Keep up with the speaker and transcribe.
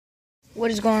What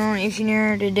is going on, if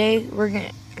you're new today?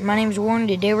 My name is Warren.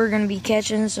 Today we're gonna be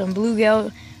catching some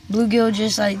bluegill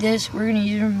just like this. We're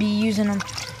gonna be using them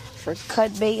for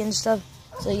cut bait and stuff.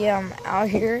 So yeah, I'm out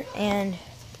here and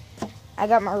I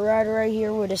got my rod right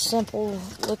here with a simple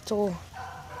little.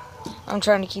 I'm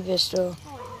trying to keep it still.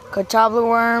 Catawba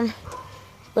worm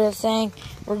with a thing.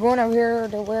 We're going over here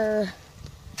to where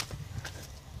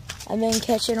I've been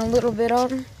catching a little bit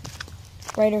of them.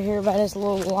 Right over here by this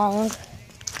little log.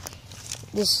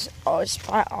 This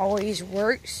spot always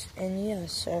works, and yeah,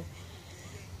 so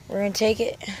we're gonna take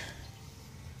it.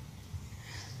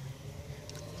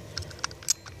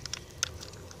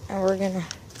 And we're gonna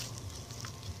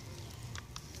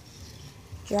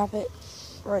drop it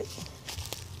right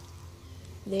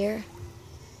there.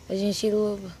 As you can see the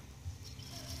little.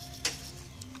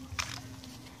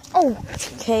 Oh,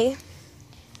 okay.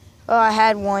 Oh, I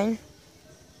had one.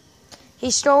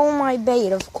 He stole my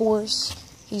bait, of course.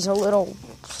 He's a little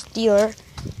stealer.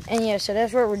 And yeah, so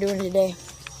that's what we're doing today.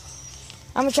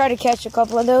 I'm gonna try to catch a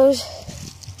couple of those.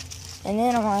 And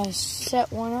then I'm gonna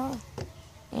set one up.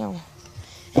 And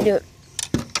do it.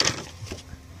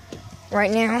 Right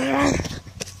now,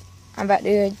 I'm about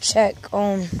to check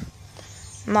on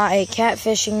my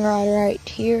catfishing rod right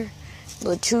here.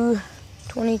 The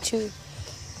 222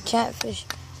 catfish.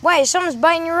 Wait, someone's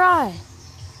biting your rod.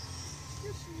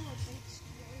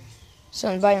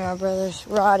 Someone's biting my brother's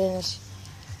rod and his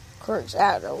quirks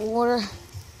out of the water.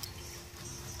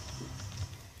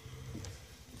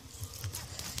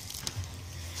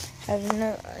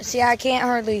 See, I can't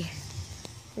hardly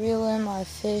reel in my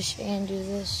fish and do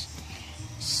this.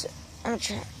 So, I'm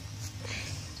trying.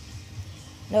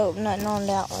 Nope, nothing on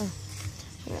that one.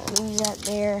 I'm gonna leave that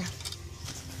there.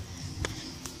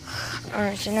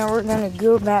 Alright, so now we're gonna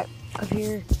go back up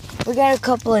here. We got a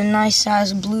couple of nice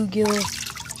sized bluegill.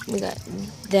 We got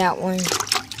that one.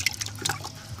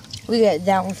 We got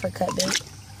that one for cut bait.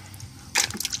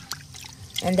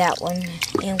 And that one.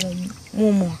 And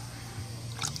one more.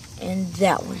 And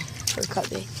that one for cut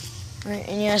bait. Alright,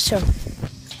 and yeah, so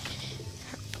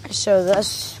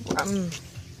that's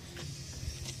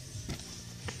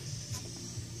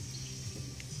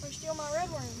Steal my red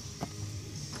worm.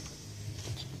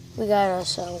 we got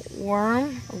us a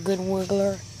worm, a good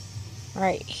wiggler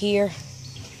right here.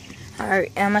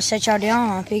 Alright, I'm gonna set y'all down.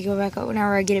 I'll pick you back up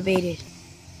whenever I get it baited.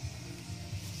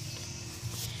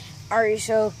 Alright,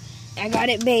 so I got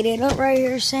it baited up right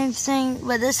here, same thing,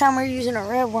 but this time we're using a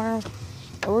red worm.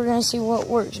 And we're gonna see what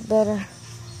works better.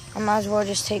 I might as well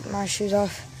just take my shoes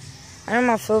off. I know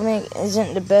my filming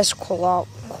isn't the best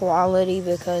quality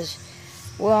because,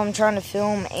 well, I'm trying to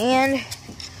film and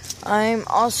I'm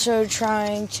also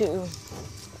trying to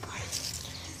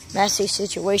messy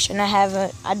situation.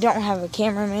 I don't have a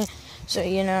cameraman, so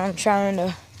you know I'm trying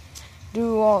to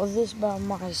do all this by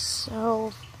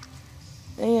myself.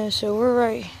 And yeah, so we're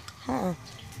right.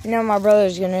 You know my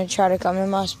brother's gonna try to come in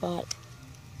my spot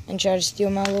and try to steal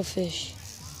my little fish.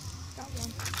 Got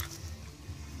one.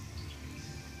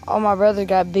 Oh, my brother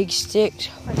got big sticks.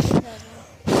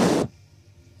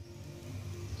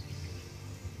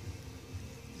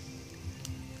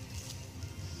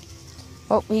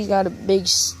 Oh, he's got a big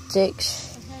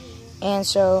sticks. And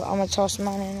so I'm gonna toss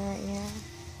mine in right now.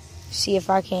 See if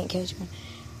I can't catch one.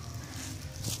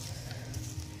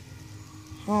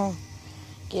 Oh,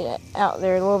 get it out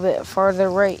there a little bit farther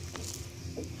right.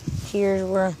 Here's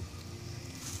where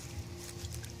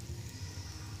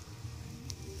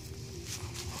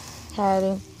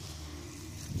hiding.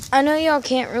 I know y'all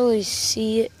can't really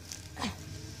see it.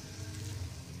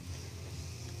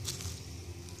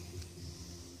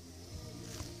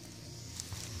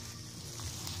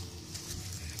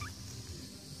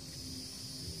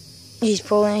 He's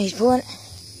pulling.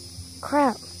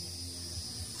 Crap.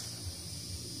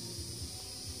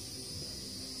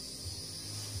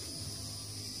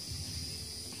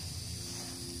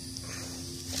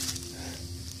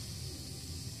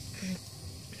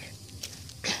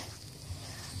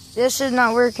 This is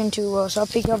not working too well, so I'll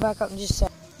pick y'all back up in just a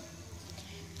second.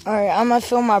 Alright, I'm gonna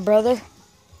film my brother.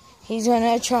 He's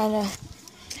gonna try to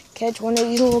catch one of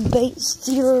these little bait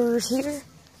stealers here.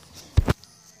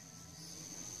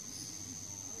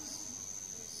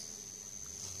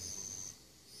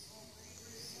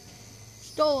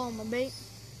 Stole all my bait.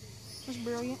 That's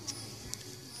brilliant.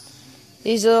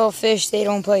 These little fish, they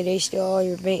don't play. They steal all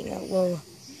your bait in a little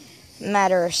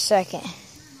matter of a second.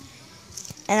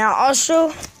 And I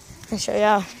also show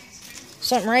y'all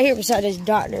something right here beside this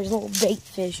dot. There's a little bait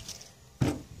fish.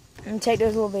 I'm gonna take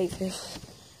those little bait fish.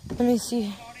 Let me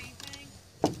see.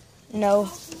 No.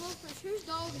 Whose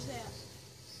dog is that?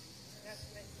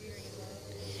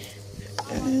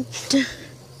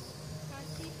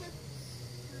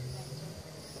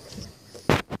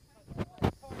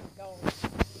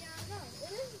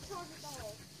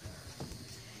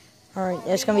 Alright,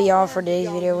 that's gonna be all for today's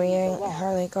video. We ain't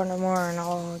hardly going no more, and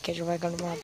I'll catch you back on tomorrow.